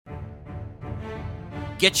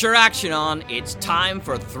Get your action on. It's time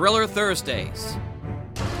for Thriller Thursdays.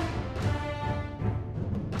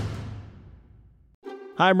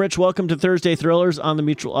 Hi, I'm Rich. Welcome to Thursday Thrillers on the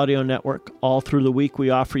Mutual Audio Network. All through the week,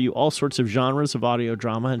 we offer you all sorts of genres of audio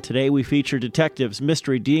drama, and today we feature detectives,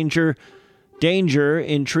 mystery, danger,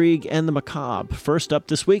 intrigue, and the macabre. First up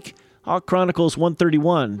this week, Hawk Chronicles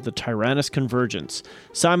 131, The Tyrannus Convergence.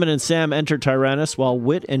 Simon and Sam enter Tyrannus while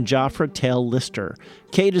Whit and Joffre tail Lister.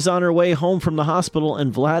 Kate is on her way home from the hospital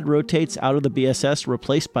and Vlad rotates out of the BSS,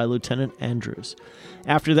 replaced by Lieutenant Andrews.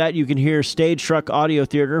 After that, you can hear Stage Struck Audio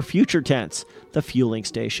Theater, Future Tense, The Fueling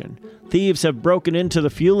Station. Thieves have broken into the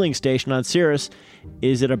fueling station on Cirrus.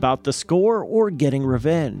 Is it about the score or getting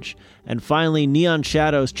revenge? And finally, Neon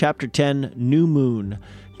Shadows Chapter 10, New Moon.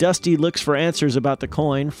 Dusty looks for answers about the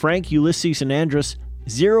coin. Frank, Ulysses, and Andrus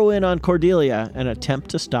zero in on Cordelia and attempt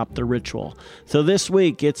to stop the ritual. So this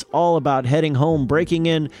week, it's all about heading home, breaking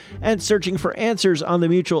in, and searching for answers on the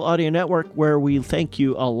Mutual Audio Network, where we thank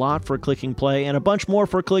you a lot for clicking play and a bunch more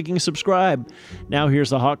for clicking subscribe. Now here's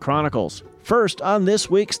the Hawk Chronicles. First on this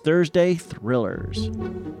week's Thursday Thrillers.